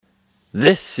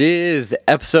This is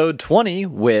episode 20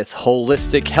 with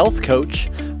holistic health coach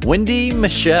Wendi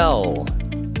Michelle.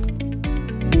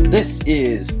 This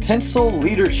is Pencil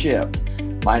Leadership.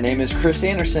 My name is Chris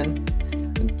Anderson,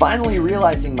 and finally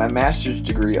realizing my master's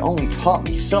degree only taught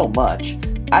me so much,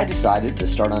 I decided to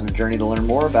start on a journey to learn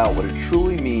more about what it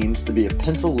truly means to be a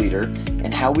pencil leader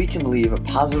and how we can leave a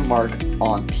positive mark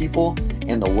on people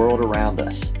and the world around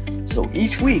us. So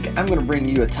each week, I'm going to bring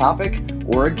you a topic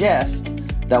or a guest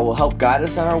that will help guide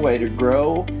us on our way to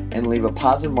grow and leave a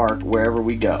positive mark wherever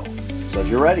we go. So if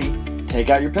you're ready, take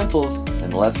out your pencils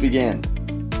and let's begin.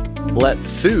 Let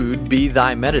food be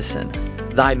thy medicine.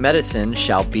 Thy medicine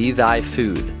shall be thy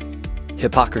food.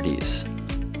 Hippocrates.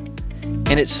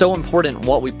 And it's so important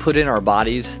what we put in our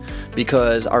bodies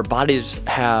because our bodies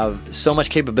have so much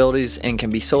capabilities and can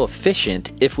be so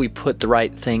efficient if we put the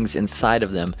right things inside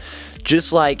of them.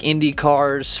 Just like Indy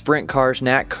cars, sprint cars,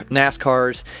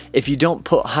 NASCARs, if you don't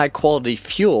put high quality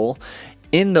fuel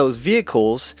in those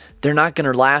vehicles, they're not going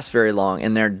to last very long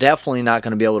and they're definitely not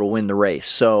going to be able to win the race.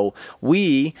 So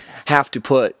we have to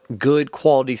put good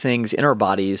quality things in our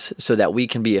bodies so that we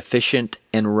can be efficient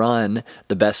and run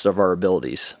the best of our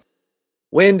abilities.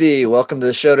 Wendi, welcome to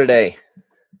the show today.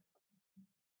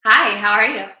 Hi, how are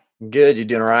you? Good. You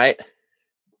doing all right?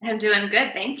 I'm doing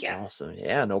good, thank you. Awesome.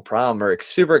 Yeah, no problem. We're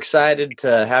super excited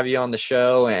to have you on the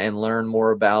show and learn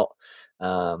more about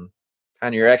kind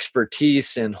of your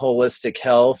expertise in holistic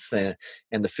health and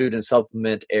the food and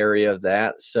supplement area of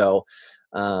that. So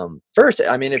first,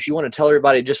 if you want to tell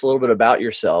everybody just a little bit about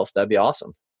yourself, that'd be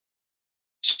awesome.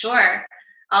 Sure.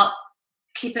 I'll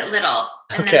keep it little,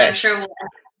 and Okay. then I'm sure we'll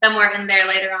somewhere in there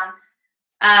later on.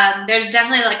 There's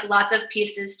definitely lots of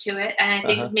pieces to it. And I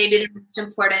think maybe the most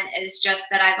important is just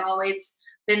that I've always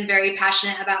been very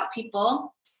passionate about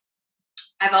people.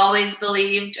 I've always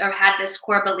believed or had this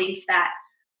core belief that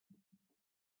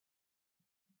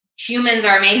humans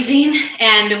are amazing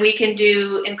and we can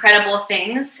do incredible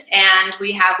things. And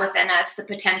we have within us the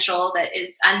potential that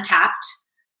is untapped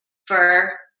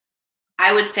for,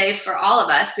 I would say, for all of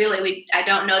us. Really, I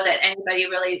don't know that anybody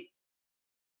really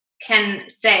can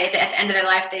say that at the end of their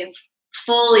life they've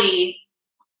fully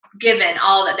given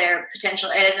all that their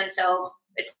potential is. And so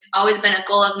it's always been a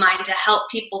goal of mine to help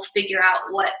people figure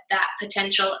out what that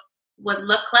potential would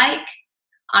look like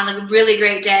on a really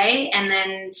great day, and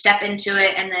then step into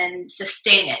it and then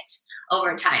sustain it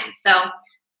over time. So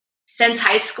since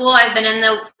high school, I've been in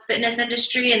the fitness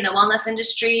industry and the wellness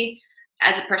industry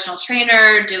as a personal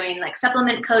trainer, doing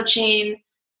supplement coaching,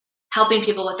 helping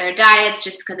people with their diets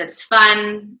just because it's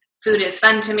fun. Food is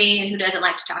fun to me, and who doesn't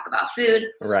like to talk about food?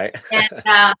 Right. And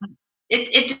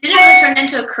it didn't really turn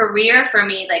into a career for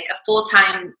me, like a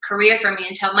full-time career for me,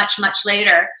 until much, much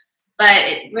later. But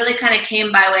it really kind of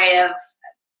came by way of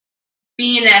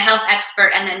being a health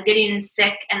expert and then getting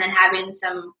sick and then having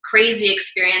some crazy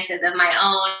experiences of my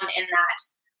own, in that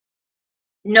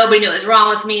nobody knew what was wrong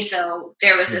with me. So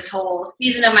there was this whole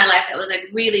season of my life that was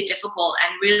really difficult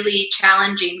and really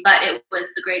challenging, but it was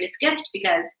the greatest gift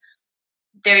because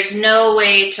there's no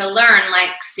way to learn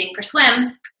like sink or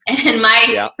swim. And in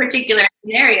my particular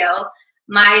scenario,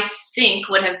 my sink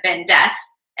would have been death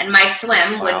and my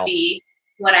swim would be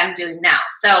what I'm doing now.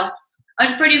 So I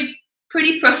was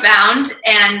pretty profound,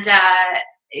 and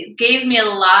it gave me a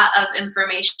lot of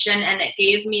information, and it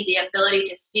gave me the ability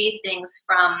to see things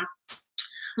from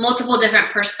multiple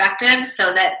different perspectives,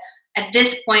 so that at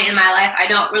this point in my life, I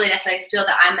don't really necessarily feel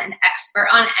that I'm an expert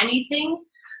on anything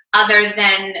other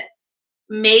than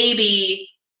maybe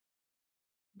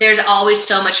there's always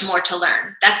so much more to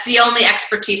learn. That's the only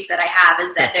expertise that I have,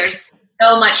 is that there's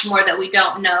so much more that we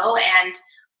don't know, and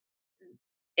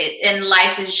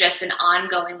life is just an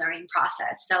ongoing learning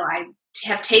process. So I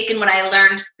have taken what I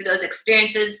learned through those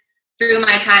experiences through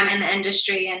my time in the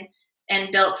industry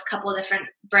and built a couple of different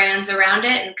brands around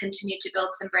it, and continue to build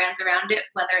some brands around it,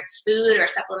 whether it's food or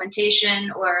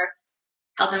supplementation or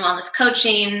health and wellness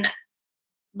coaching,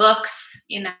 books,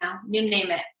 you name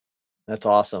it. That's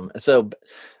awesome. So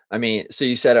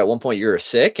you said at one point you were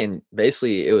sick and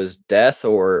basically it was death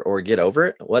or get over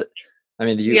it.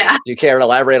 Do you care to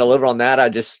elaborate a little bit on that?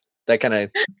 That kind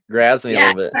of grabs me a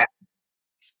little bit.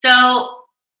 So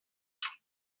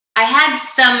I had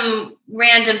some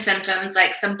random symptoms,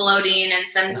 like some bloating and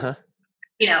some, and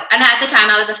at the time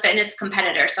I was a fitness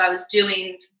competitor. So I was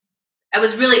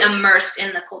really immersed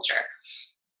in the culture.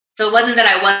 So it wasn't that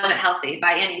I wasn't healthy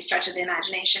by any stretch of the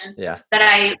imagination. Yeah. But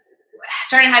I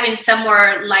started having some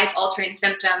more life-altering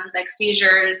symptoms, like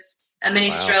seizures, a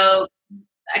mini stroke.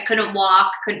 I couldn't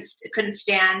walk, couldn't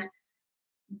stand.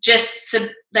 just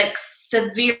like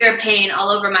severe pain all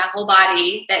over my whole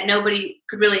body that nobody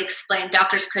could really explain.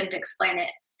 Doctors couldn't explain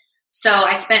it. So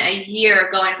I spent a year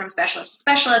going from specialist to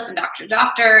specialist and doctor to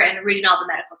doctor and reading all the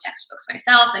medical textbooks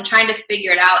myself and trying to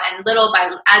figure it out. And little by,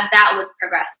 as that was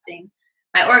progressing,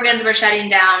 my organs were shutting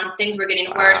down. Things were getting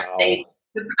worse. I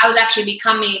was actually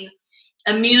becoming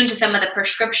immune to some of the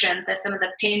prescriptions, that some of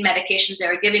the pain medications they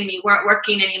were giving me weren't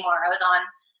working anymore. I was on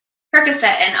Percocet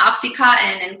and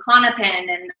Oxycontin and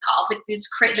Klonopin and all the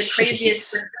craziest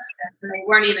prescriptions, and they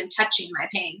weren't even touching my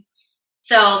pain.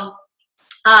 So,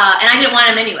 and I didn't want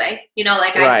them anyway. You know,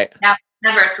 like that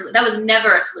was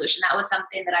never a solution. That was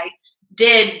something that I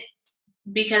did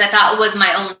because I thought it was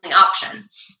my only option.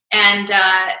 And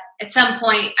at some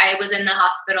point, I was in the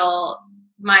hospital.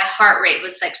 My heart rate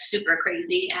was like super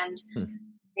crazy, and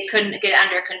they couldn't get it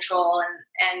under control.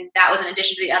 And that was in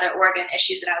addition to the other organ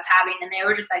issues that I was having. And they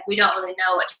were just like, we don't really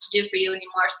know what to do for you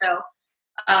anymore. So,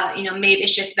 you know, maybe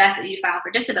it's just best that you file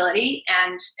for disability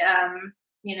and,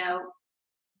 you know,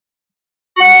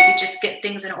 maybe just get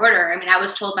things in order. I mean, I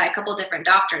was told by a couple different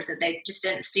doctors that they just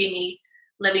didn't see me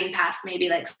living past maybe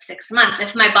like 6 months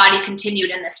if my body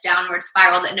continued in this downward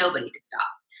spiral that nobody could stop.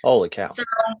 Holy cow.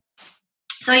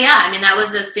 So yeah, I mean, that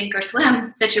was a sink or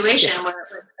swim situation where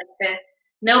it was like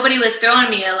nobody was throwing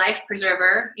me a life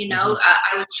preserver. You know,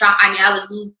 I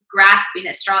was grasping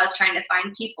at straws trying to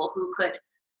find people who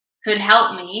could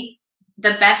help me.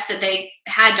 The best that they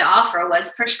had to offer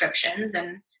was prescriptions,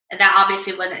 and that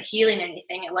obviously wasn't healing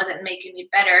anything. It wasn't making me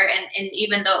better. And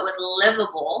even though it was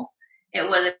livable, it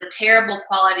was a terrible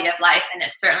quality of life, and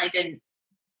it certainly didn't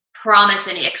promise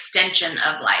any extension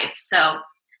of life. So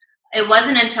it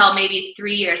wasn't until maybe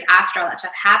 3 years after all that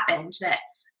stuff happened that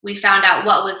we found out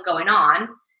what was going on.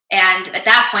 And at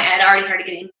that point, I had already started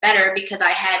getting better because I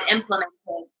had implemented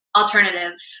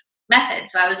alternative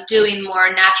methods. So I was doing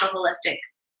more natural holistic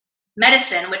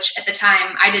medicine, which at the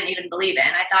time I didn't even believe in.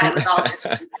 I thought it was all just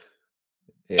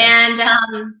And,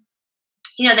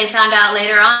 you know, they found out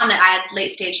later on that I had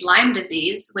late stage Lyme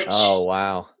disease, which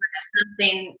was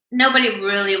something nobody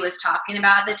really was talking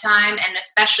about at the time. And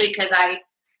especially because I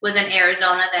was in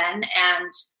Arizona then,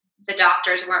 and the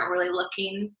doctors weren't really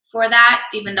looking for that,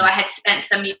 even though I had spent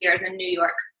some years in New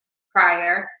York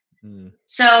prior.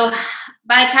 So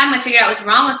by the time I figured out what was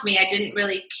wrong with me, I didn't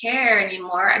really care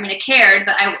anymore. I mean, I cared,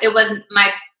 but I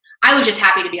was just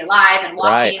happy to be alive and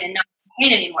walking and not in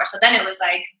pain anymore. So then it was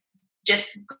like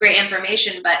just great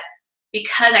information. But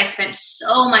because I spent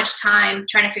so much time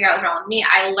trying to figure out what was wrong with me,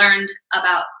 I learned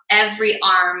about every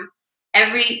arm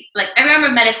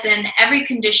of medicine, every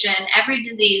condition, every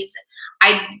disease.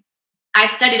 I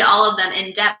studied all of them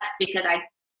in depth because I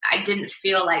didn't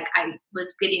feel like I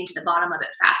was getting to the bottom of it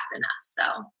fast enough. So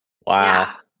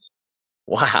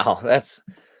wow,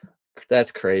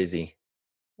 that's crazy.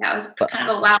 That was kind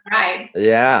of a wild ride.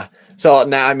 Yeah. So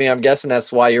now, I mean, I'm guessing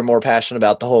that's why you're more passionate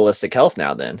about the holistic health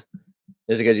now. Then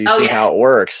is it because you see how it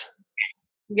works?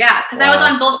 Yeah, because I was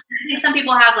on both. I think some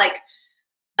people have like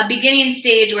a beginning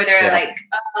stage where they're like,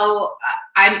 oh,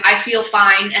 I feel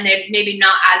fine, and they're maybe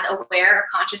not as aware or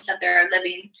conscious of their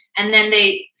living, and then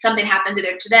something happens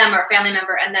either to them or a family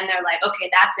member, and then they're like,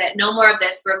 okay, that's it, no more of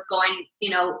this, we're going,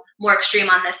 you know, more extreme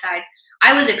on this side.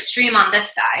 I was extreme on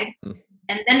this side,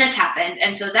 and then this happened,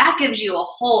 and so that gives you a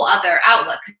whole other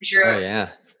outlook, because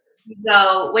you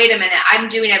go, wait a minute, I'm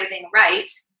doing everything right,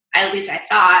 at least I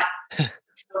thought,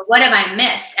 so what have I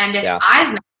missed? And if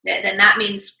I've missed it, then that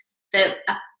means the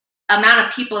amount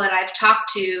of people that I've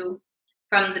talked to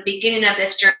from the beginning of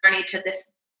this journey to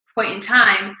this point in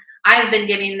time, I've been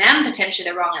giving them potentially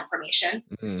the wrong information.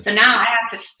 So now I have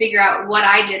to figure out what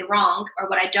I did wrong or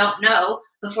what I don't know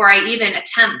before I even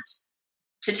attempt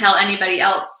to tell anybody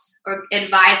else or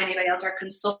advise anybody else or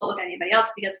consult with anybody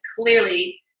else, because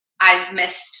clearly I've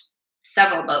missed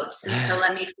several boats. And so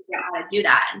let me figure out how to do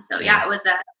that. And so, it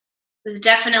was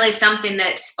definitely something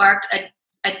that sparked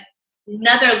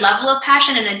another level of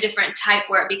passion and a different type,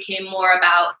 where it became more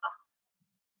about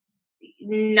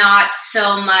not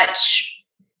so much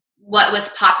what was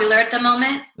popular at the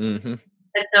moment. And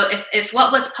so if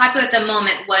what was popular at the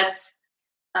moment was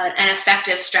an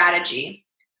effective strategy,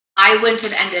 I wouldn't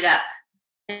have ended up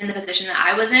in the position that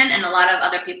I was in, and a lot of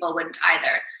other people wouldn't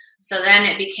either. So then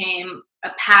it became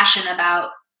a passion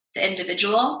about the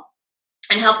individual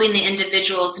and helping the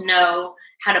individuals know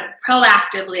how to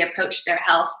proactively approach their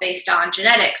health based on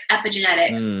genetics,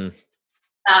 epigenetics,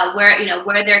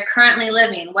 where they're currently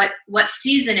living, what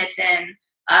season it's in,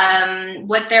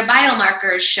 what their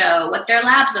biomarkers show, what their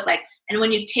labs look like. And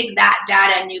when you take that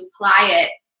data and you apply it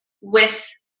with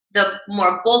the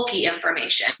more bulky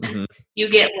information. Mm-hmm. You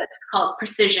get what's called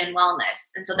precision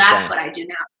wellness. And so that's what I do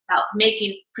now, about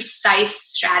making precise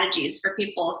strategies for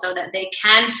people so that they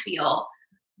can feel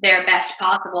their best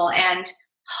possible and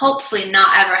hopefully not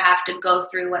ever have to go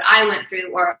through what I went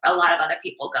through or a lot of other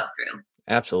people go through.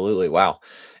 Absolutely. Wow.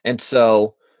 And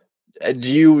so do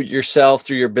you yourself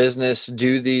through your business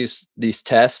do these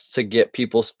tests to get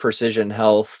people's precision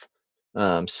health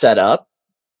set up?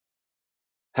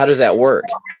 How does that work?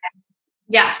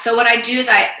 Yeah. So what I do is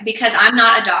because I'm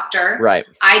not a doctor, right.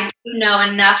 I do know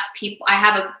enough people. I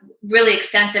have a really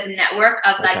extensive network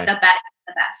of like the best of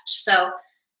the best. So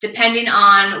depending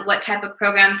on what type of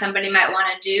program somebody might want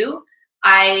to do,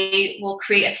 I will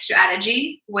create a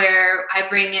strategy where I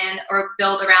bring in or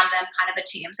build around them kind of a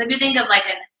team. So if you think of like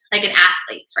an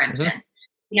athlete, for instance,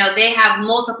 they have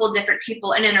multiple different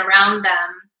people in and around them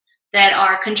that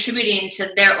are contributing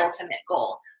to their ultimate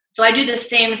goal. So I do the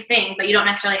same thing, but you don't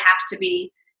necessarily have to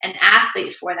be an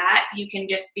athlete for that. You can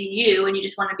just be you, and you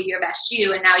just want to be your best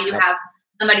you. And now you have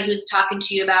somebody who's talking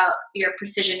to you about your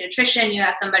precision nutrition. You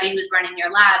have somebody who's running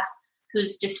your labs,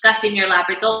 who's discussing your lab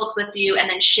results with you, and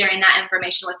then sharing that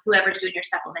information with whoever's doing your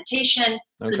supplementation,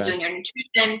 who's doing your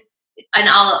nutrition.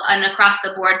 And across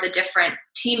the board, the different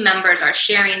team members are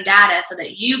sharing data so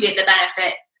that you get the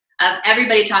benefit of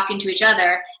everybody talking to each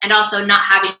other and also not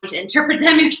having to interpret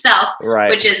them yourself,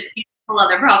 which is a whole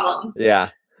other problem. Yeah,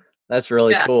 that's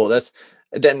really cool.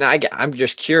 I'm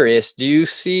just curious, do you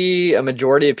see a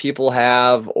majority of people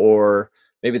have, or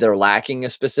maybe they're lacking a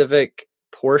specific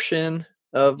portion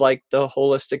of like the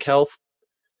holistic health?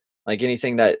 Like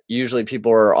anything that usually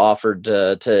people are offered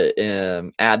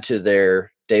to add to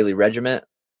their daily regimen?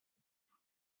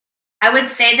 I would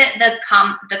say that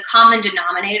the common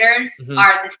denominators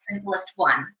are the simplest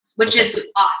ones, which is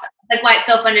awesome. Like why it's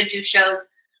so fun to do shows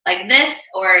like this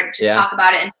or just talk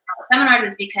about it in seminars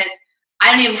is because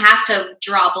I don't even have to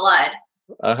draw blood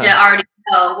to already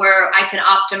know where I can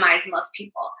optimize most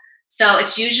people. So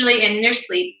it's usually in your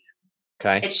sleep.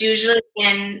 Okay. It's usually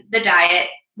in the diet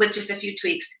with just a few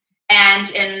tweaks, and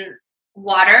in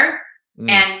water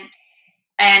and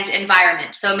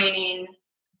environment. So meaning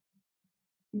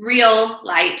real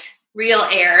light, real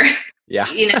air,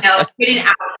 getting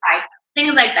outside,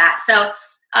 things like that. So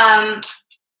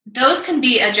those can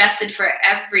be adjusted for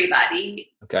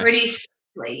everybody pretty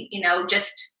simply,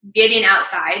 just getting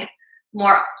outside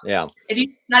more. Yeah. If you're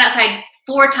not outside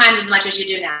 4 times as much as you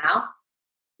do now,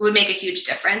 it would make a huge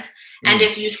difference. And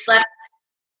if you slept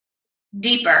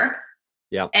deeper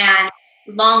and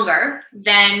longer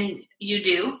than you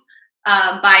do,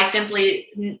 by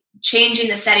simply changing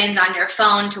the settings on your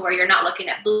phone to where you're not looking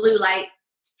at blue light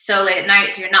so late at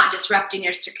night, so you're not disrupting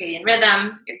your circadian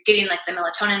rhythm, you're getting like the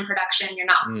melatonin production, you're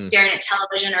not staring at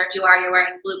television, or if you are, you're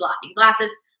wearing blue blocking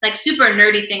glasses, like super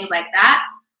nerdy things like that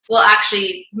will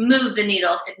actually move the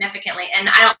needle significantly. And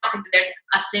I don't think that there's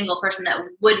a single person that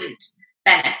wouldn't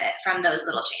benefit from those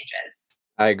little changes.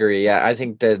 I agree. Yeah, I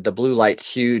think the blue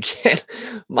light's huge.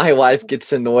 My wife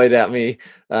gets annoyed at me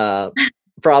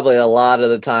probably a lot of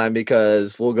the time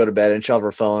because we'll go to bed and she'll have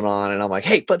her phone on, and I'm like,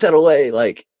 "Hey, put that away!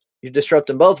 Like you're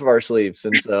disrupting both of our sleeps."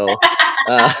 And so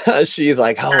she's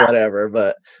like, "Oh, whatever."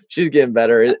 But she's getting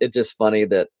better. It's just funny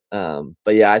that.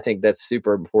 But yeah, I think that's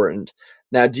super important.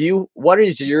 Now, what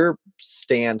is your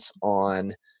stance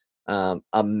on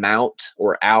amount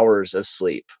or hours of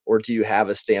sleep, or do you have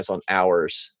a stance on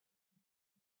hours?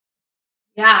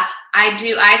 Yeah, I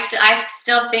do. I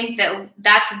still think that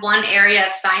that's one area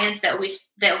of science that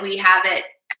we have it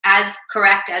as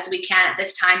correct as we can at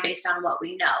this time based on what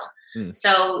we know.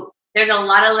 So there's a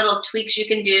lot of little tweaks you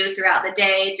can do throughout the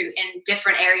day in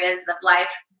different areas of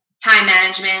life, time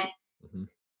management,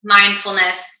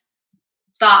 mindfulness,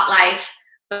 thought life.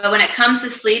 But when it comes to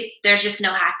sleep, there's just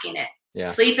no hacking it. Yeah.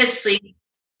 Sleep is sleep.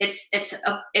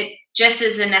 It just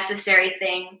is a necessary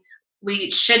thing.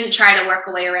 We shouldn't try to work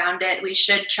a way around it. We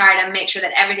should try to make sure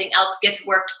that everything else gets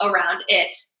worked around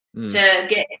it to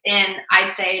get in. I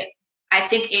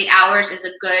think 8 hours is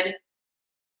a good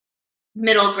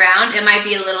middle ground. It might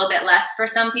be a little bit less for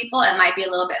some people. It might be a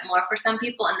little bit more for some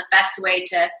people. And the best way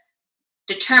to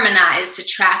determine that is to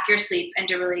track your sleep and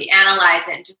to really analyze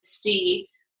it and to see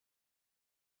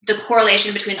the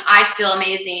correlation between I feel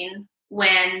amazing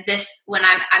when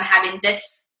I'm having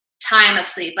this time of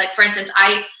sleep. Like for instance,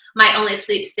 I might only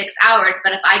sleep 6 hours,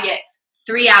 but if I get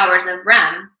 3 hours of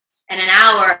REM and an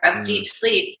hour of deep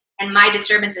sleep and my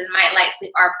disturbances in my light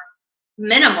sleep are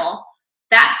minimal,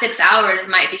 that 6 hours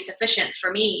might be sufficient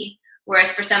for me.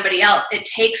 Whereas for somebody else, it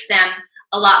takes them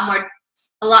a lot more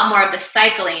of the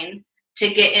cycling to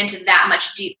get into that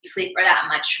much deep sleep or that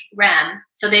much REM.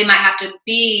 So they might have to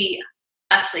be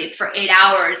asleep for 8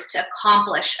 hours to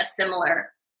accomplish a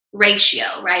similar ratio,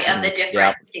 right, of the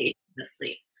different stages of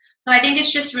sleep. So I think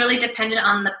it's just really dependent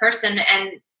on the person,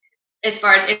 and as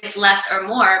far as if less or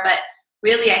more, but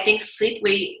really I think sleep,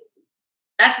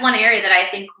 that's one area that I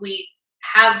think we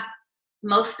have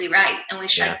mostly right, and we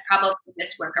should probably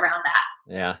just work around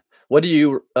that. Yeah. What do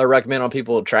you recommend on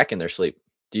people tracking their sleep?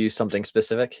 Do you use something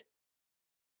specific?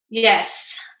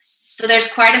 Yes. So there's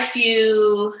quite a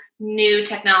few new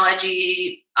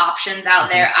technology options out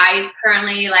there. I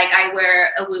currently, I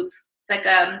wear a Whoop. It's like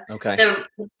it's a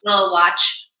little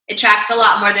watch. It tracks a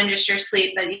lot more than just your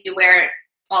sleep, but you wear it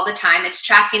all the time. It's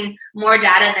tracking more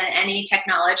data than any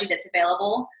technology that's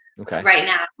available right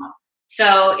now.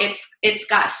 So it's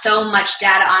got so much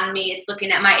data on me. It's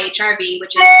looking at my HRV,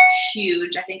 which is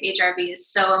huge. I think HRV is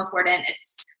so important.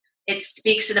 It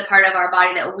speaks to the part of our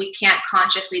body that we can't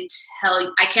consciously tell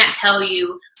you. I can't tell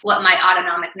you what my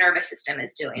autonomic nervous system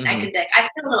is doing. I can be like, I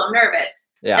feel a little nervous,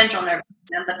 central nervous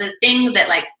system, but the thing that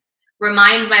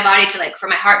reminds my body to for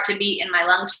my heart to beat and my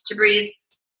lungs to breathe,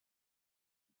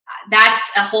 that's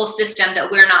a whole system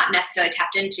that we're not necessarily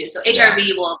tapped into. So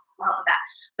HRV will help with that.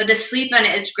 But the sleep on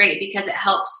it is great because it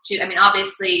helps to,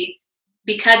 obviously,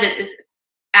 because it is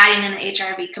adding an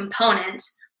HRV component,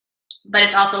 but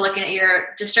it's also looking at your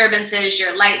disturbances,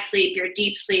 your light sleep, your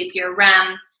deep sleep, your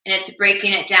REM, and it's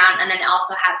breaking it down. And then it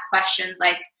also has questions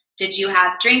like, did you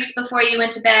have drinks before you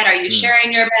went to bed? Are you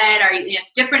sharing your bed? Are you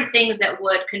different things that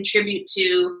would contribute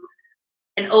to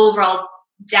an overall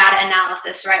data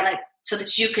analysis, right? So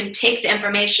that you can take the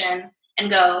information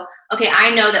and go, okay, I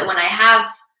know that when I have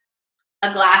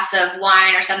a glass of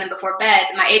wine or something before bed,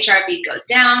 my HRV goes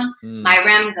down, my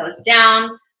REM goes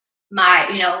down,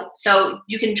 so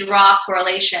you can draw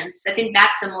correlations. I think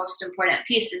that's the most important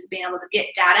piece, is being able to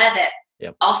get data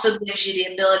that also gives you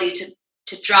the ability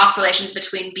to draw correlations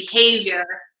between behavior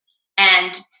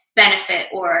and benefit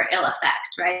or ill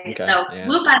effect, right? Okay, so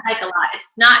Whoop I like a lot.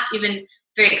 It's not even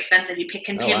very expensive. You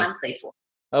can pay monthly for.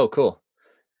 Oh, cool.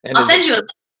 And I'll send you a link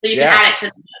so you can add it to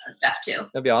the notes and stuff too.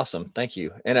 That'd be awesome. Thank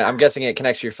you. And I'm guessing it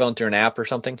connects to your phone through an app or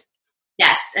something?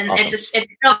 Yes. And awesome. It's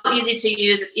so easy to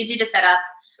use. It's easy to set up.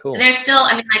 Cool. There's still,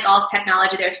 like all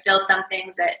technology, there's still some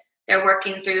things that they're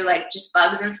working through, just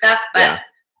bugs and stuff. But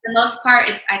for the most part,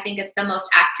 I think it's the most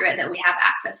accurate that we have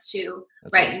access to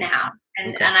now.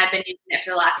 And I've been using it for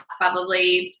the last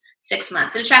probably 6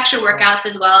 months. It tracks your workouts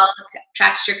as well. It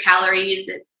tracks your calories.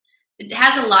 It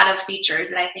has a lot of features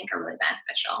that I think are really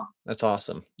beneficial. That's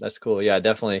awesome. That's cool. Yeah,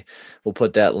 definitely. We'll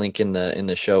put that link in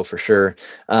the show for sure.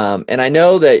 And I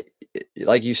know that,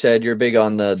 like you said, you're big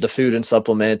on the food and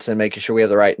supplements and making sure we have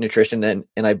the right nutrition. And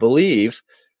I believe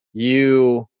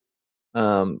you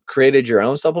created your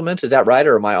own supplements. Is that right?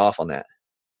 Or am I off on that?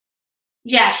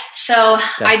 Yes. So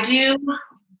I do.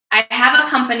 I have a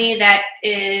company that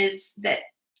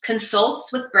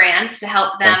consults with brands to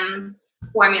help them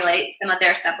formulate some of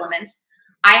their supplements.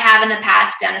 I have in the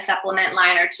past done a supplement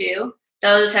line or two.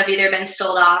 Those have either been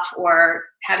sold off or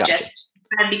have just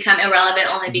kind of become irrelevant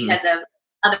only because of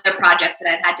other projects that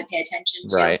I've had to pay attention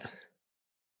to. Right.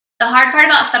 The hard part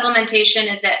about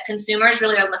supplementation is that consumers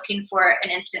really are looking for an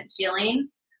instant feeling.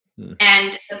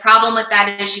 And the problem with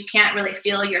that is you can't really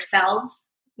feel your cells,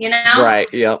 Right.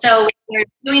 Yeah. So when you're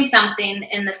doing something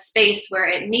in the space where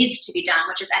it needs to be done,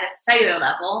 which is at a cellular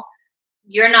level,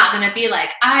 you're not going to be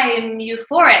like, I'm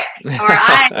euphoric, or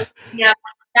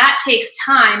that takes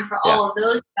time for all of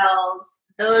those cells,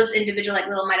 those individual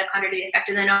little mitochondria to be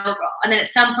affected, and then overall. And then at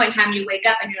some point in time you wake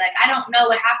up and you're like, I don't know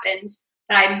what happened,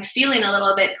 but I'm feeling a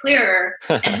little bit clearer,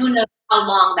 and who knows how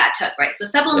long that took, right? So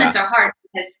supplements are hard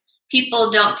because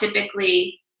people don't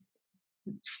typically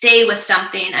stay with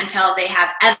something until they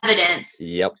have evidence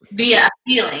via a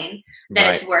feeling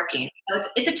that it's working. So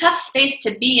it's a tough space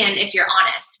to be in if you're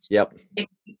honest. Yep. If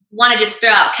you want to just throw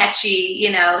out catchy,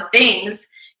 things,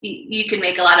 you can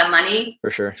make a lot of money for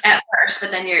sure at first,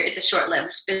 but then it's a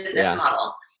short-lived business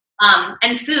model.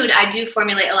 And food, I do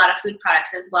formulate a lot of food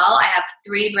products as well. I have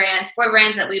 4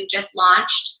 brands that we've just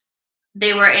launched.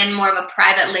 They were in more of a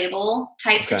private label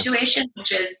type situation,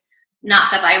 which is not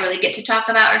stuff I really get to talk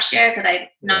about or share because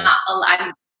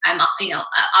I'm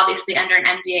obviously under an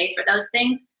NDA for those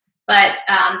things. But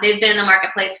they've been in the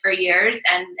marketplace for years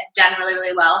and done really,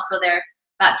 really well. So they're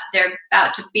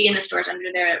about to be in the stores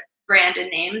under their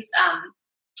branded names.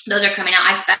 Those are coming out.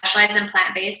 I specialize in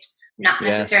plant-based, not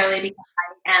necessarily because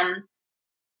I am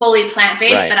fully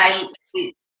plant-based, but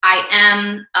I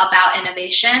am about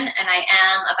innovation, and I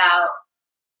am about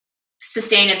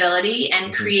sustainability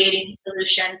and creating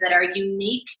solutions that are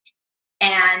unique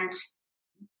and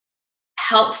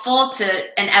helpful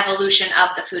to an evolution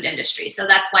of the food industry. So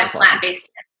that's why plant-based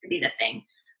to be the thing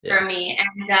for me.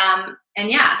 And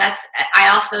yeah, I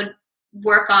also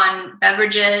work on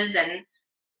beverages and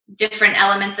different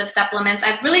elements of supplements.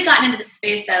 I've really gotten into the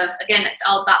space of, again, it's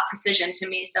all about precision to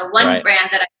me. So one brand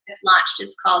that I just launched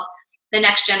is called the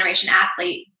Next Generation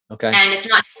Athlete. Okay. And it's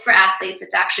not just for athletes.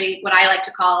 It's actually what I like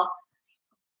to call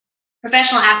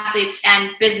professional athletes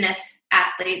and business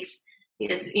athletes,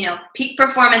 because, you know, peak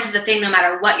performance is a thing no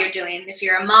matter what you're doing. If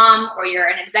you're a mom or you're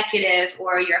an executive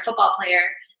or you're a football player,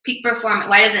 peak performance,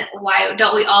 why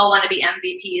don't we all want to be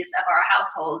MVPs of our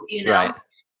household, you know? Right.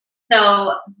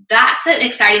 So that's an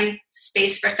exciting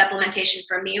space for supplementation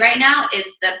for me right now,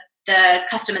 is the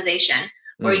customization,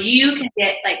 where you can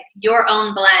get like your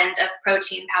own blend of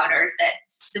protein powders that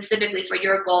specifically for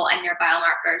your goal and your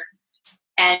biomarkers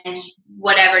and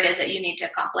whatever it is that you need to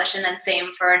accomplish. And then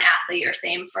same for an athlete, or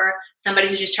same for somebody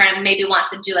who's just trying to, maybe wants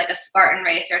to do like a Spartan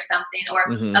race or something, or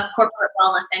a corporate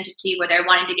wellness entity where they're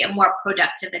wanting to get more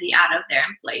productivity out of their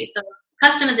employees. So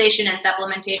customization and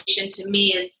supplementation to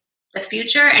me is the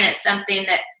future. And it's something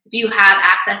that if you have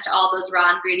access to all those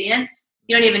raw ingredients,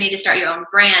 you don't even need to start your own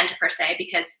brand per se,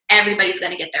 because everybody's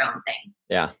going to get their own thing.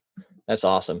 Yeah, that's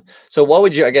awesome. So what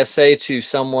would you, I guess, say to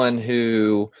someone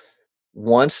who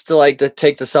wants to like to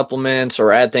take the supplements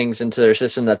or add things into their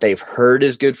system that they've heard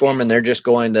is good for them, and they're just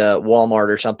going to Walmart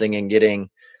or something and getting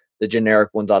the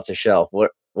generic ones off the shelf?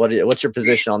 What's your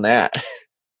position on that?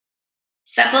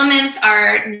 Supplements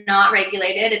are not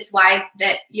regulated. It's why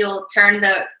that you'll turn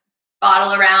the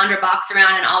bottle around or box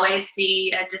around and always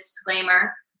see a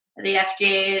disclaimer. The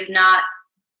FDA is not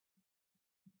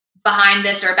behind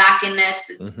this or backing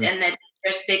this, and that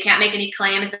they can't make any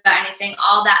claims about anything.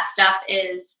 All that stuff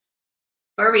is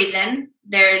for a reason.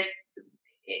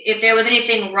 If there was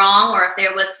anything wrong, or if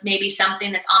there was maybe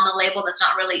something that's on the label that's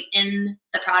not really in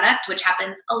the product, which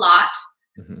happens a lot,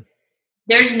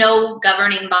 there's no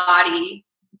governing body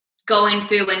going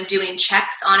through and doing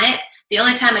checks on it. The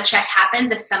only time a check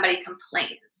happens if somebody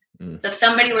complains. So if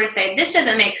somebody were to say, this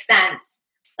doesn't make sense,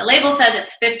 the label says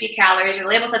it's 50 calories, or the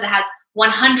label says it has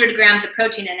 100 grams of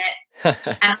protein in it,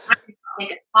 and I don't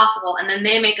think it's possible. And then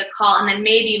they make a call, and then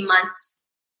maybe months,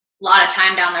 a lot of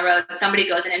time down the road, somebody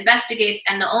goes and investigates,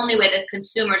 and the only way the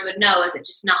consumers would know is it's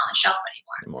just not on the shelf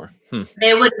anymore.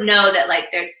 They wouldn't know that like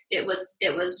it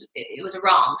was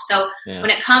wrong. So when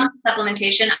it comes to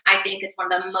supplementation, I think it's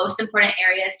one of the most important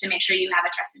areas to make sure you have a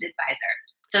trusted advisor.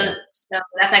 So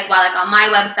that's like why, like on my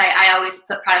website, I always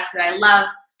put products that I love,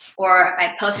 or if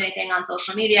I post anything on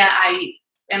social media, I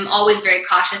am always very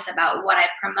cautious about what I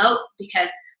promote, because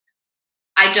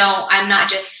I'm not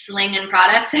just slinging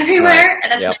products everywhere.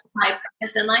 That's not my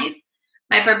purpose in life.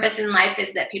 My purpose in life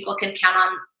is that people can count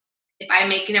on, if I'm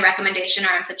making a recommendation or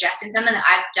I'm suggesting something, that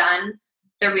I've done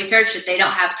the research that they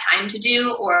don't have time to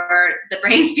do, or the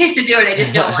brain space to do, or they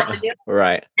just don't want to do.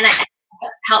 Right. And that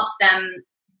helps them,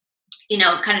 you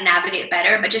know, kind of navigate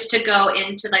better. But just to go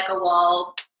into like a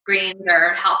Walgreens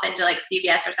or hop into like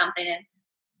CVS or something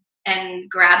and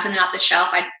grab something off the shelf,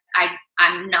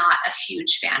 I'm not a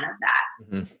huge fan of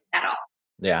that at all.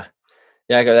 Yeah.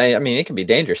 Yeah. 'Cause I mean, it can be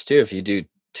dangerous too if you do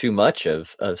too much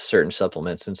of certain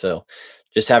supplements. And so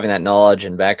just having that knowledge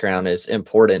and background is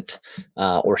important,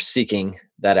 or seeking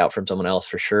that out from someone else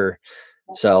for sure.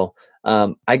 So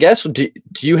I guess, do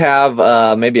you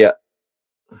have maybe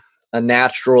a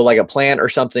natural, like a plant or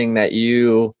something that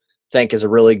you think is a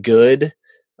really good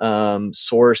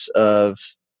source of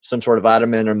some sort of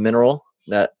vitamin or mineral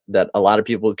that a lot of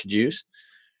people could use?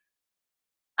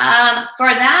 For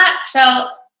that, so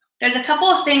there's a couple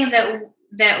of things that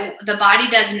the body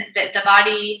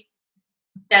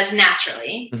does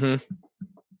naturally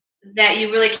that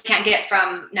you really can't get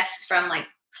from like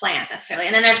plants necessarily.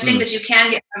 And then there's things that you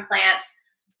can get from plants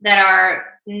that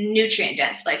are nutrient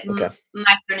dense, like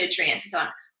micronutrients and so on.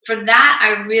 For that,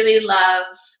 I really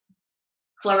love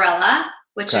chlorella,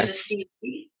 which is a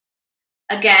seaweed.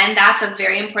 Again, that's a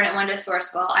very important one to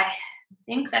source well. I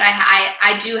think that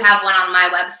I do have one on my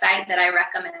website that I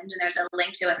recommend, and there's a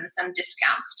link to it and some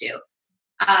discounts too,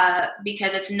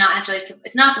 because it's not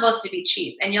supposed to be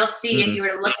cheap. And you'll see if you were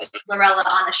to look at chlorella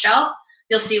on the shelf,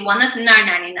 you'll see one that's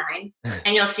 $9.99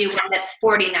 and you'll see one that's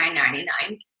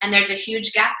 $49.99, and there's a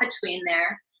huge gap between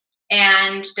there,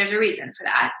 and there's a reason for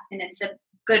that, and it's a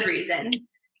good reason.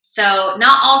 So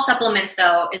not all supplements,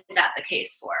 though, is that the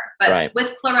case for. But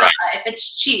with chlorella, if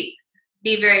it's cheap,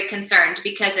 be very concerned,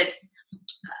 because it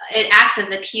acts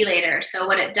as a chelator. So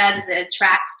what it does is it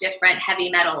attracts different heavy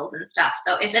metals and stuff.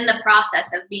 So if in the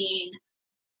process of being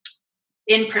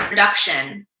in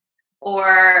production,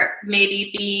 or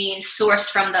maybe being sourced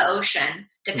from the ocean,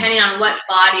 depending on what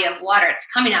body of water it's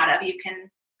coming out of, you can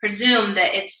presume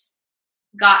that it's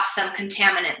got some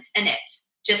contaminants in it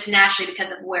just naturally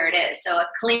because of where it is. So a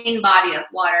clean body of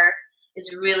water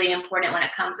is really important when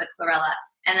it comes to chlorella,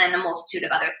 and then a multitude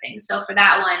of other things. So for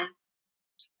that one,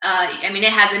 it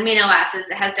has amino acids,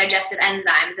 it has digestive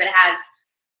enzymes, it has,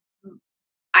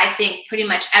 I think, pretty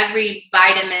much every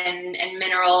vitamin and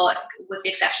mineral with the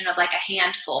exception of like a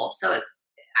handful. So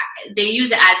they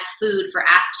use it as food for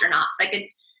astronauts. Like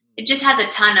it just has a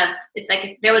ton of, it's like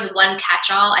if there was one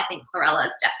catch-all, I think chlorella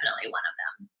is definitely one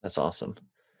of them. That's awesome.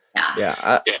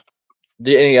 Yeah. Yeah.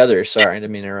 Do any others? Sorry, I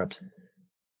didn't mean to interrupt.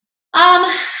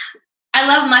 I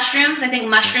love mushrooms. I think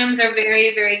mushrooms are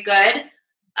very, very good.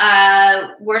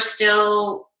 We're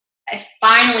still,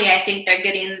 finally, I think they're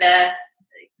getting the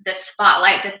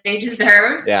spotlight that they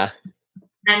deserve. Yeah.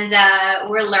 And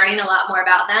we're learning a lot more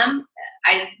about them.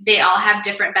 They all have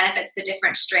different benefits to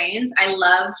different strains. I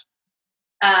love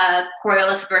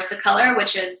Coriolis versicolor,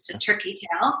 which is a turkey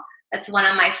tail. That's one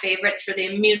of my favorites for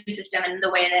the immune system and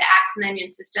the way that it acts in the immune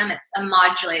system. It's a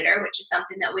modulator, which is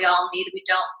something that we all need. We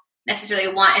don't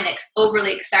necessarily want an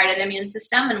overly excited immune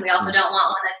system, and we also don't want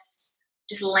one that's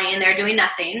just laying there doing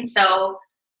nothing. So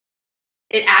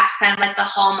it acts kind of like the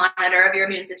hall monitor of your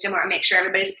immune system, where it makes sure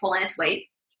everybody's pulling its weight.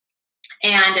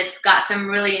 And it's got some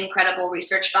really incredible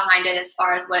research behind it as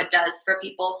far as what it does for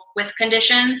people with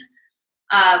conditions,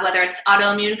 whether it's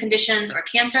autoimmune conditions or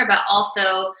cancer, but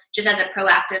also just as a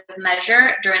proactive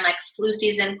measure during like flu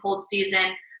season, cold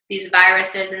season, these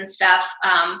viruses and stuff.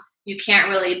 You can't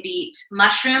really beat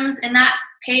mushrooms in that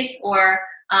case, or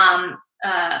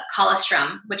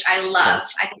colostrum, which I love.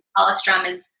 I think colostrum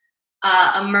is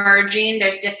emerging.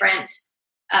 There's different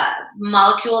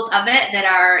molecules of it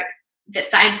that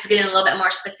science is getting a little bit more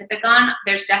specific on.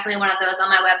 There's definitely one of those on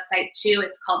my website too.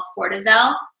 It's called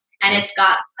Fortizel, and it's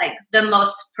got like the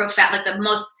most profound, like the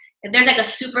most, if there's like a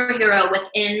superhero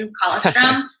within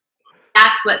colostrum,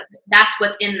 that's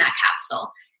what's in that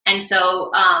capsule. And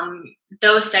so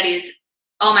those studies,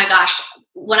 oh my gosh,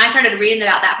 when I started reading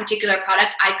about that particular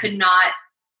product, I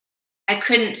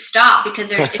couldn't stop,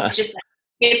 because it's just like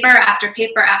paper after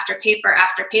paper after paper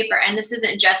after paper. And this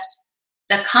isn't just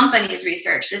the company's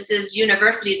research. This is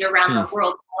universities around the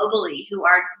world globally who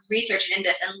are researching into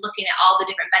this and looking at all the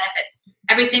different benefits.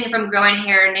 Everything from growing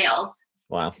hair and nails,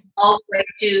 wow, all the way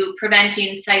to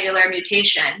preventing cellular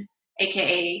mutation,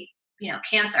 aka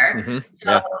cancer.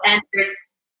 And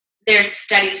there's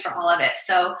studies for all of it.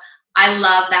 So I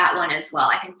love that one as well.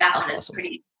 I think that one is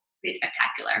pretty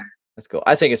spectacular. That's cool.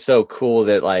 I think it's so cool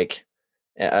that like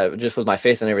just with my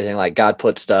faith and everything, like God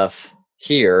put stuff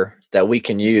here that we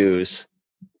can use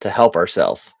to help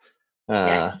ourselves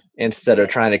instead of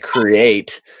trying to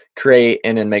create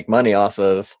and then make money off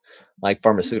of like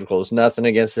pharmaceuticals. Nothing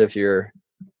against if you're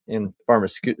in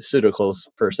pharmaceuticals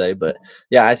per se, but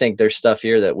yeah, I think there's stuff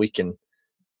here that we can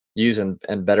use and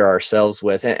better ourselves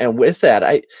with. And with that,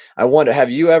 I wonder, have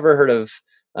you ever heard of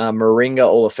Moringa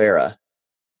oleifera?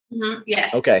 Mm-hmm.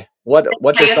 Yes. Okay.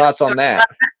 What's your thoughts on that?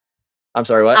 I'm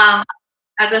sorry, what? I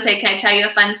was gonna say, can I tell you a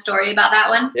fun story about that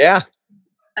one? Yeah.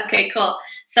 Okay, cool.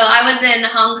 So I was in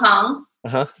Hong Kong,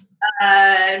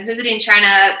 visiting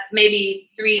China maybe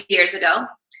 3 years ago.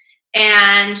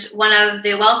 And one of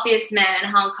the wealthiest men in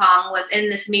Hong Kong was in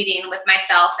this meeting with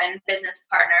myself and business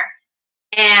partner.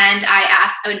 And I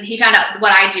asked, and he found out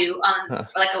what I do on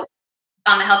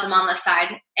the health and wellness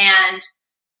side. And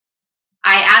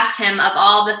I asked him of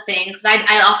all the things, because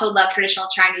I also love traditional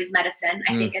Chinese medicine.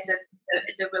 I think it's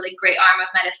a really great arm of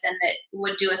medicine that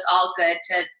would do us all good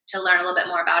to learn a little bit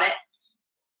more about it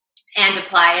and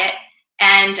apply it.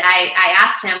 And I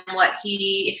asked him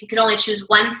if he could only choose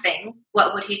one thing,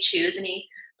 what would he choose? And he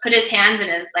put his hands in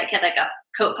his, had like a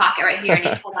coat pocket right here, and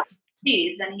he pulled out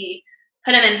seeds, and he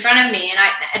put them in front of me. And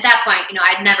at that point,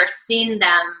 I'd never seen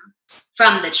them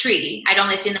from the tree. I'd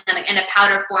only seen them in a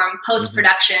powder form,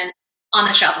 post-production, on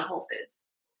the shelf of Whole Foods.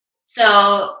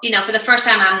 So, for the first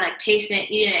time, I'm like tasting it,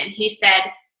 eating it. And he said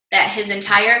that his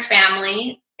entire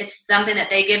family, it's something that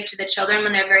they give to the children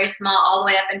when they're very small, all the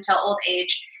way up until old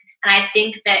age. And I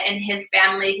think that in his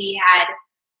family,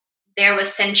 there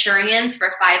was centurions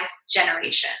for 5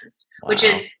 generations, which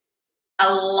is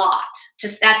a lot.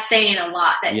 That's saying a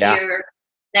lot,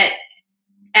 that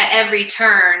at every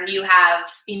turn you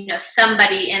have,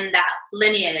 somebody in that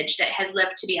lineage that has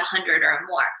lived to be 100 or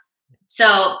more.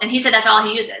 So, and he said that's all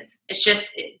he uses. It's just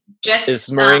it's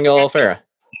Moringa oleifera.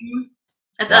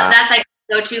 That's like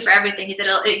go-to for everything. He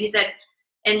said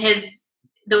in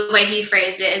the way he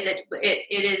phrased it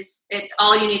is it's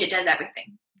all you need. It does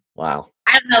everything. Wow.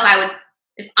 I don't know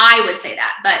if I would say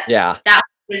that, but yeah, that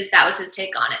was his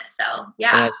take on it. So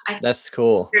yeah, that's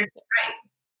cool.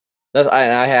 Right.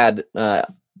 I had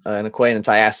an acquaintance,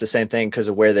 I asked the same thing because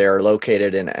of where they are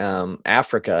located in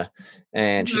Africa.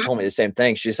 And she Mhm. told me the same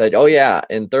thing. She said, oh, yeah,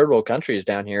 in third world countries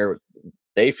down here,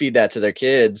 they feed that to their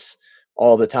kids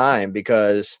all the time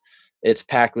because it's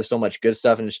packed with so much good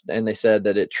stuff. And they said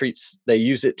that they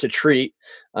use it to treat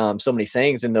so many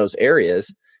things in those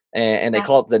areas. And they Yeah.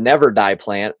 call it the never die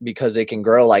plant because it can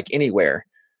grow like anywhere.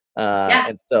 Yeah.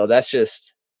 And so that's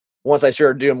just, once I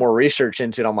started doing more research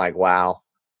into it, I'm like, wow,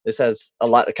 this has a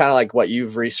lot, kind of like what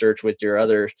you've researched with your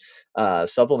other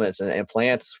supplements and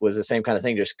plants was the same kind of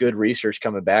thing, just good research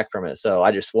coming back from it. So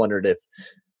I just wondered if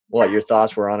what Yeah. your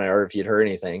thoughts were on it or if you'd heard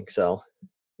anything. So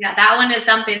Yeah, that one is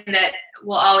something that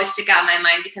will always stick out in my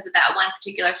mind because of that one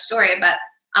particular story. But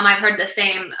I've heard the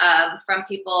same from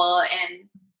people in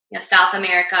South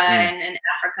America mm, and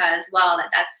Africa as well.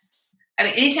 I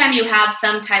mean, anytime you have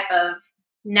some type of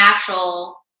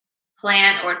natural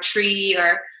plant or tree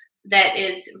or that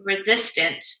is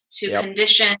resistant to yep.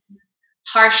 conditions,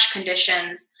 harsh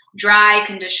conditions, dry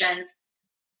conditions,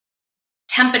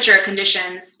 temperature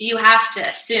conditions, you have to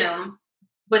assume,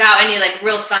 without any like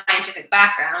real scientific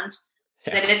background,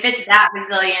 Yeah. that if it's that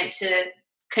resilient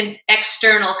to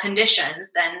external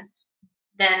conditions,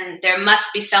 then there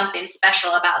must be something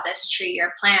special about this tree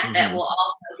or plant that Mm-hmm. will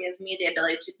also give me the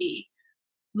ability to be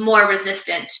more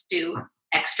resistant to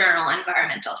external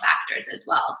environmental factors as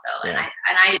well. So, Yeah.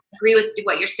 and I agree with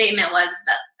what your statement was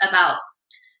about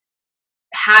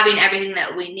having everything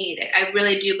that we need. I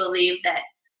really do believe that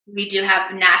we do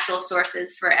have natural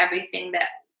sources for everything that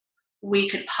we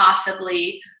could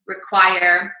possibly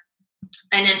require.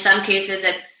 And in some cases,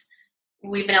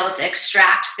 we've been able to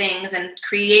extract things and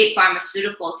create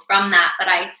pharmaceuticals from that. But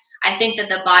I think that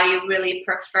the body really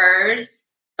prefers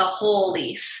the whole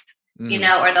leaf,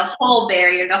 Mm, or the whole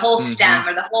berry or the whole mm-hmm. stem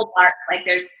or the whole bark. Like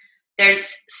there's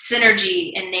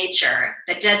synergy in nature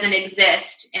that doesn't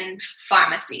exist in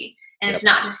pharmacy. And Yep. it's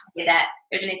not to say that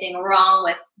there's anything wrong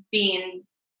with being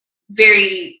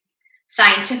very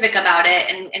scientific about it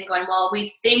and going, well, we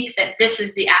think that this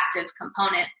is the active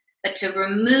component, but to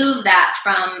remove that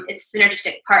from its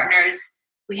synergistic partners,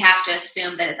 we have to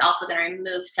assume that it's also going to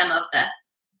remove some of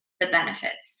the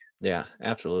benefits. Yeah,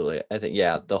 absolutely. I think,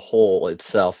 yeah, the whole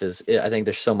itself I think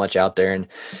there's so much out there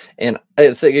and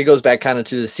it goes back kind of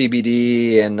to the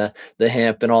CBD and the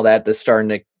hemp and all that that's starting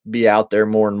to be out there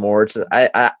more and more.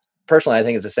 I personally, I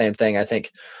think it's the same thing. I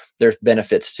think there's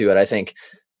benefits to it. I think,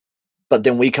 but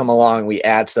then we come along, we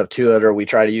add stuff to it, or we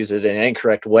try to use it in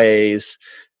incorrect ways.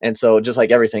 And so just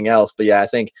like everything else, but yeah,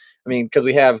 I mean, because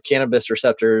we have cannabis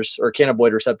receptors or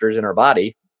cannabinoid receptors in our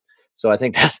body. So I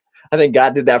think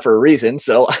God did that for a reason.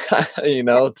 So, The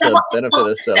to benefit whole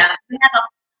us. So, system. We have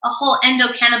a whole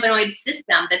endocannabinoid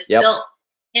system that's yep. built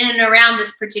in and around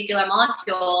this particular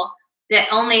molecule that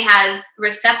only has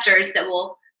receptors that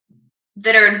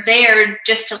are there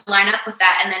just to line up with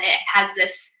that, and then it has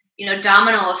this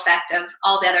domino effect of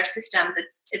all the other systems.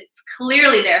 It's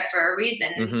clearly there for a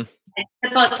reason. Mm-hmm. And I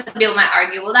suppose some people might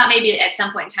argue, well, that maybe at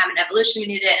some point in time in evolution we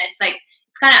needed it, and it's like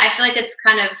I feel like it's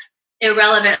kind of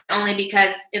irrelevant only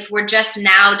because if we're just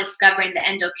now discovering the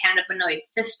endocannabinoid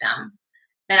system,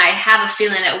 then I have a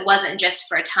feeling it wasn't just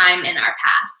for a time in our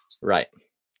past. Right.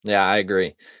 Yeah, I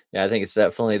agree. Yeah, I think it's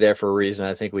definitely there for a reason.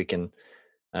 I think we can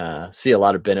see a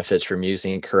lot of benefits from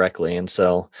using it correctly. And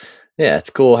so, yeah, it's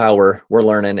cool how we're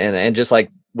learning and just like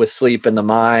with sleep and the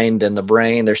mind and the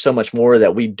brain, there's so much more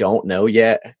that we don't know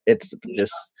yet. It's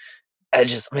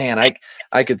just, man,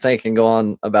 I could think and go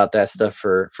on about that stuff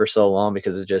for so long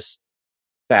because it just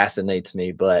fascinates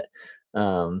me. But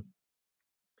um,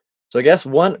 so I guess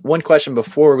one question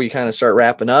before we kind of start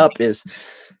wrapping up is,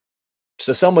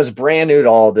 so someone's brand new to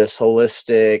all this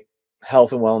holistic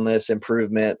health and wellness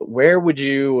improvement, where would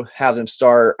you have them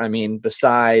start? I mean,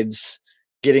 besides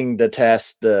getting the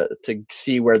test to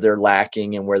see where they're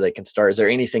lacking and where they can start, is there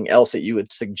anything else that you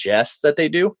would suggest that they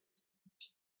do?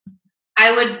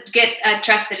 I would get a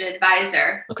trusted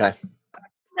advisor. Okay.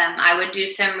 I would do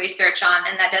some research on,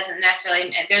 and that doesn't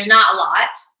necessarily, there's not a lot,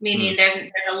 meaning there's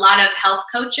a lot of health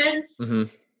coaches. Mm-hmm.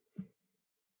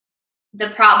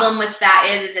 The problem with that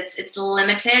is it's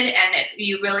limited, and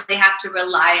you really have to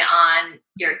rely on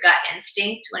your gut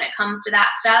instinct when it comes to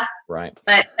that stuff. Right.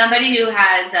 But somebody who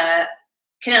can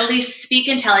at least speak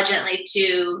intelligently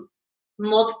to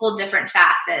multiple different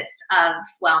facets of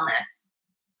wellness.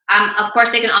 Of course,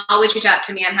 they can always reach out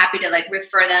to me. I'm happy to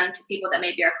refer them to people that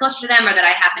maybe are closer to them or that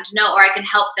I happen to know, or I can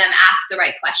help them ask the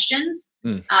right questions,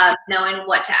 knowing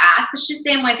what to ask. It's just the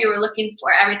same way if you were looking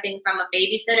for everything from a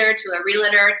babysitter to a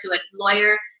realtor to a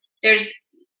lawyer. There's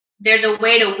a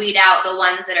way to weed out the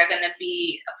ones that are going to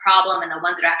be a problem and the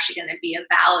ones that are actually going to be of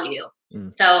value.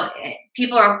 So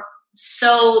people are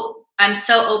I'm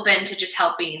so open to just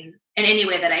helping in any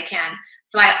way that I can.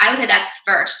 So I would say that's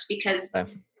first, because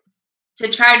to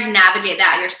try to navigate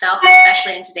that yourself,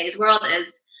 especially in today's world,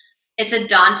 it's a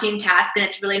daunting task, and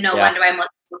it's really no wonder why most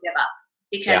people give up,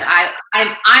 because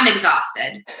I'm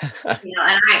exhausted,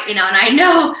 and I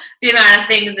know the amount of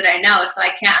things that I know, so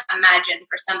I can't imagine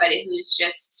for somebody who's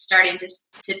just starting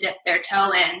to dip their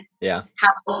toe in,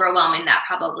 how overwhelming that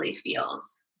probably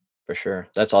feels. For sure.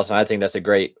 That's awesome. I think that's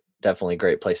definitely a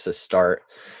great place to start.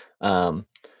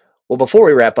 Well, before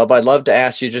we wrap up, I'd love to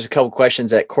ask you just a couple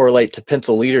questions that correlate to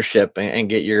pencil leadership and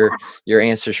get your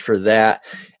answers for that.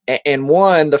 And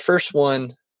the first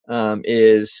one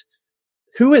is,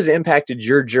 who has impacted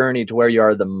your journey to where you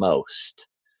are the most?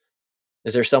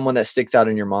 Is there someone that sticks out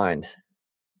in your mind?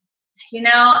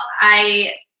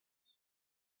 I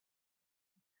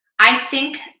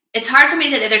think it's hard for me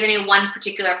to say that there's any one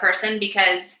particular person,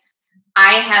 because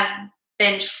I have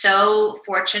been so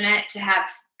fortunate to have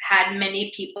had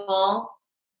many people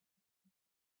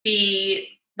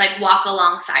walk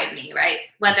alongside me, right?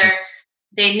 Whether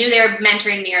they knew they were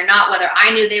mentoring me or not, whether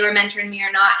I knew they were mentoring me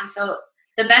or not. And so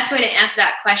the best way to answer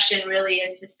that question really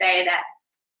is to say that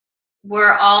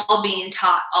we're all being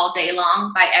taught all day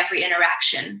long by every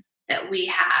interaction that we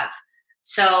have.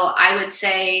 So I would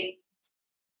say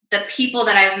the people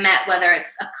that I've met, whether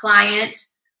it's a client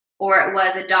or it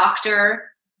was a doctors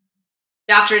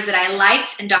that I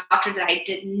liked and doctors that I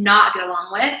did not get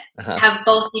along with, have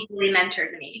both equally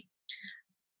mentored me.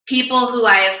 People who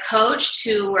I have coached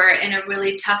who were in a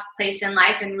really tough place in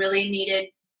life and really needed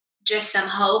just some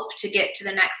hope to get to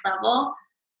the next level,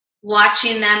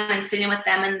 watching them and sitting with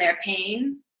them in their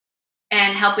pain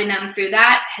and helping them through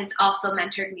that has also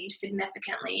mentored me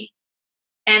significantly.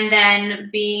 And then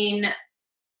being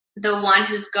the one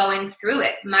who's going through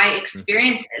it, my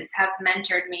experiences have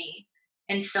mentored me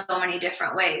in so many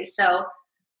different ways. So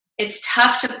it's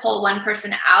tough to pull one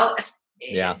person out,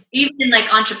 even in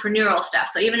entrepreneurial stuff.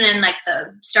 So even in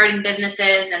the starting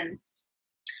businesses and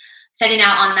setting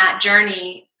out on that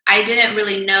journey, I didn't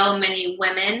really know many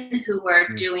women who were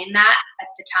doing that at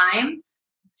the time.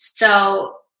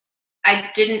 So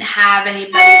I didn't have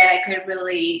anybody that I could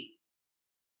really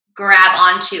grab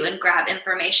onto and grab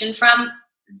information from.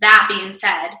 That being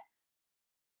said,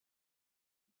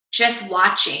 just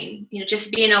watching,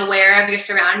 just being aware of your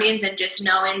surroundings and just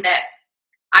knowing that,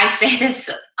 I say this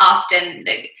often,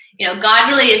 that, God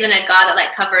really isn't a God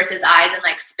that covers his eyes and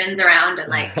spins around and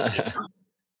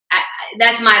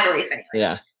that's my belief anyway.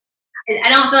 Yeah. I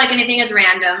don't feel like anything is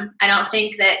random. I don't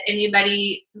think that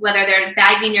anybody, whether they're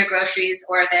bagging your groceries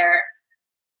or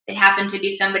they happen to be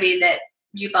somebody that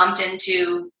you bumped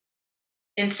into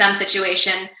in some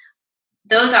situation,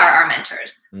 those are our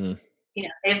mentors.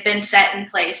 They've been set in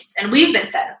place, and we've been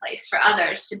set in place for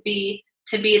others to be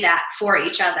that for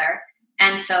each other.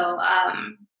 And so,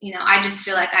 I just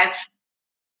feel like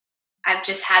I've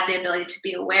just had the ability to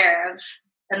be aware of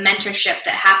the mentorship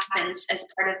that happens as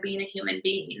part of being a human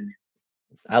being.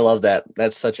 I love that.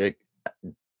 That's such a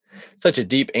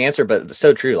deep answer, but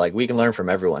so true. We can learn from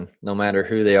everyone, no matter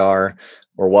who they are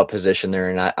or what position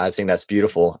they're in. I think that's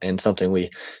beautiful and something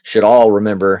we should all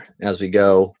remember as we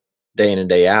go day in and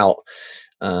day out.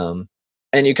 And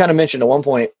you kind of mentioned at one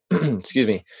point, excuse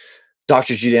me,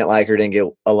 doctors you didn't like or didn't get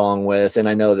along with. And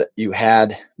I know that you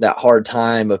had that hard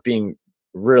time of being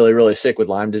really, really sick with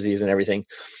Lyme disease and everything.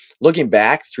 Looking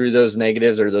back through those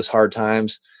negatives or those hard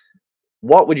times,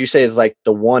 what would you say is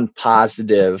the one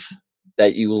positive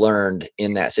that you learned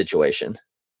in that situation?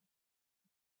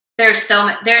 There's so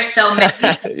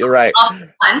many. You're right.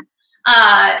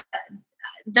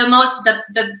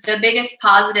 The biggest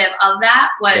positive of that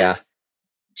was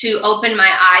to open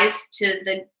my eyes to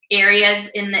the areas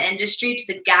in the industry,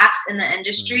 to the gaps in the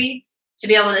industry, to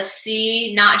be able to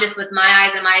see, not just with my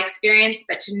eyes and my experience,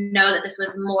 but to know that this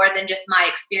was more than just my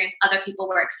experience. Other people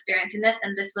were experiencing this,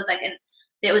 and this was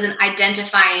it was an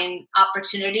identifying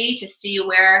opportunity to see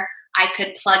where I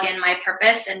could plug in my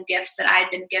purpose and gifts that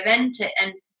I'd been given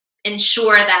and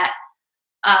ensure that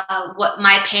what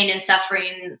my pain and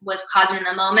suffering was causing in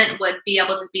the moment would be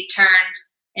able to be turned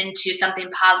into something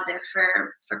positive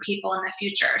for people in the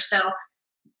future. So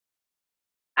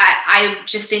I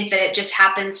just think that it just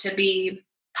happens to be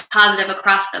positive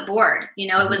across the board.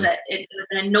 It was an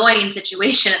annoying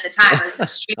situation at the time. It was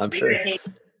extremely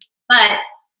irritating. But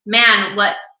man,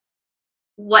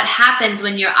 what happens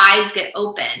when your eyes get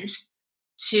opened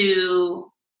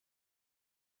to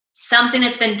something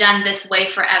that's been done this way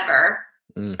forever,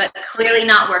 but clearly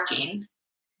not working,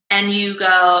 and you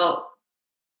go,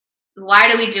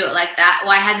 why do we do it like that?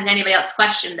 Why hasn't anybody else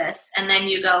questioned this? And then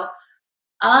you go,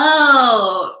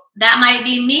 oh, that might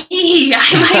be me.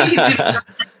 I might be doing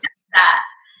that.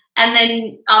 And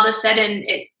then all of a sudden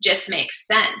it just makes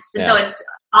sense. And so it's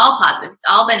all positive. It's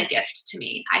all been a gift to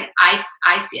me.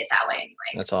 I see it that way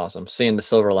anyway. That's awesome. Seeing the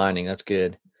silver lining. That's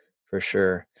good for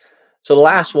sure. So the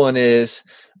last one is,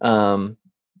 so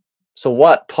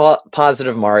what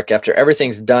positive mark, after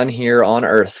everything's done here on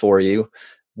earth for you,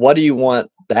 what do you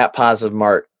want that positive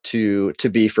mark to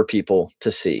be for people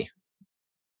to see?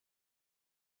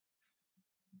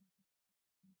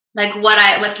 Like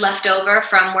what's left over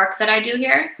from work that I do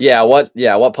here? Yeah. What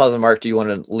positive mark do you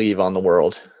want to leave on the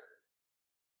world?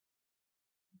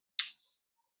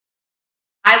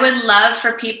 I would love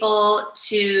for people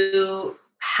to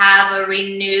have a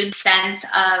renewed sense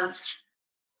of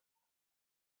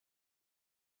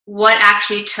what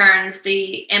actually turns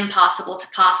the impossible to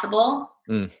possible.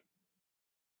 And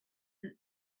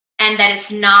that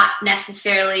it's not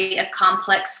necessarily a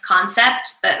complex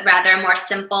concept, but rather more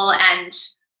simple and,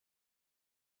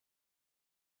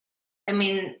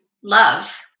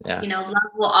 love. Yeah.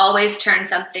 Love will always turn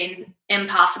something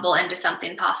impossible into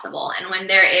something possible. And when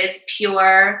there is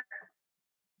pure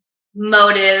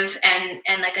motive and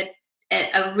like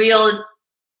a real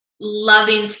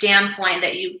loving standpoint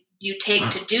that you take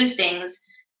to do things,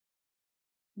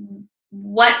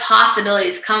 what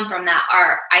possibilities come from that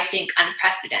are, I think,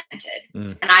 unprecedented.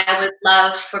 And I would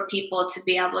love for people to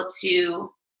be able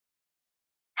to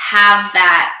have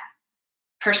that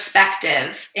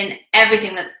perspective in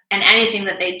everything and anything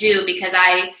that they do, because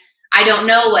I don't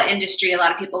know what industry a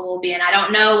lot of people will be in. I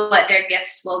don't know what their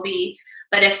gifts will be,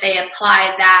 but if they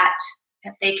apply that,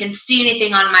 if they can see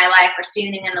anything on my life or see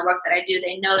anything in the work that I do,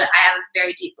 they know that I have a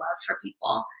very deep love for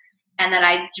people, and that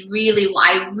I really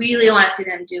want to see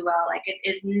them do well. Like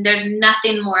there's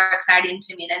nothing more exciting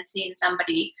to me than seeing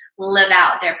somebody live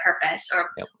out their purpose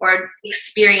or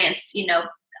experience,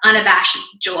 unabashed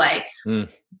joy.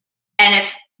 And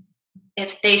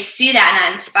if they see that and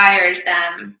that inspires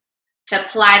them to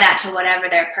apply that to whatever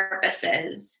their purpose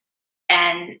is,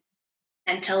 and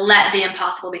to let the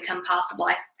impossible become possible,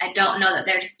 I don't know that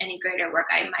there's any greater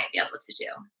work I might be able to do.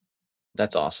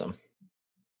 That's awesome.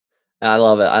 I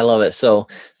love it. So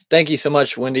thank you so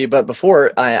much, Wendi. But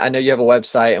before, I know you have a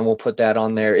website, and we'll put that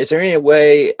on there. Is there any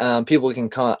way people can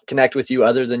connect with you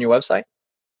other than your website?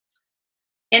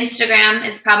 Instagram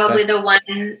is probably the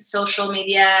one social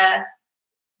media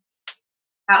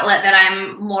outlet that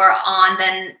I'm more on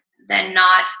than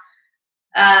not.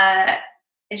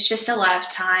 It's just a lot of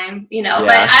time, but I'm on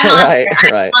there.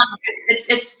 Right.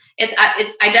 It's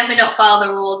I definitely don't follow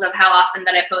the rules of how often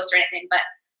that I post or anything, but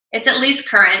it's at least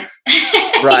current.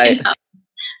 Right.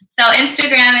 So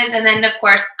Instagram is, and then of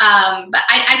course, but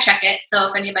I check it. So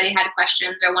if anybody had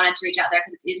questions or wanted to reach out there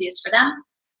because it's easiest for them,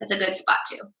 it's a good spot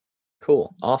too.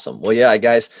 Cool. Awesome. Well, yeah,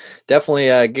 guys, definitely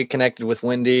get connected with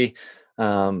Wendi.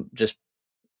 Just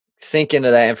sink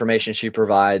into that information she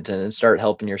provides and start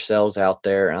helping yourselves out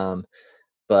there.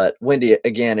 But Wendi,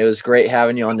 again, it was great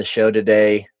having you on the show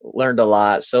today. Learned a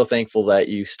lot. So thankful that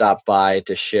you stopped by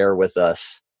to share with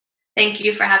us. Thank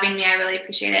you for having me. I really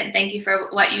appreciate it. And thank you for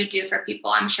what you do for people.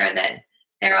 I'm sure that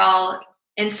they're all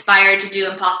inspired to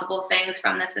do impossible things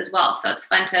from this as well. So it's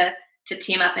fun to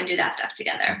team up and do that stuff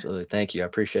together. Absolutely. Thank you. I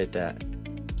appreciate that.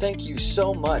 Thank you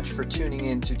so much for tuning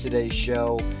in to today's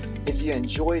show. If you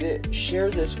enjoyed it, share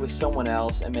this with someone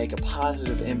else and make a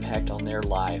positive impact on their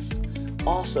life.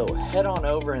 Also, head on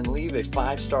over and leave a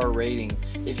 5-star rating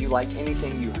if you liked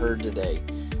anything you heard today.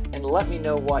 And let me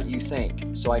know what you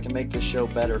think so I can make this show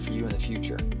better for you in the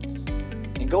future.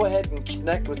 And go ahead and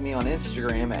connect with me on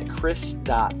Instagram at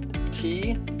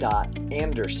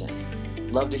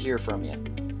chris.t.anderson. Love to hear from you.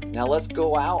 Now let's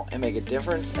go out and make a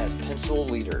difference as pencil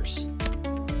leaders.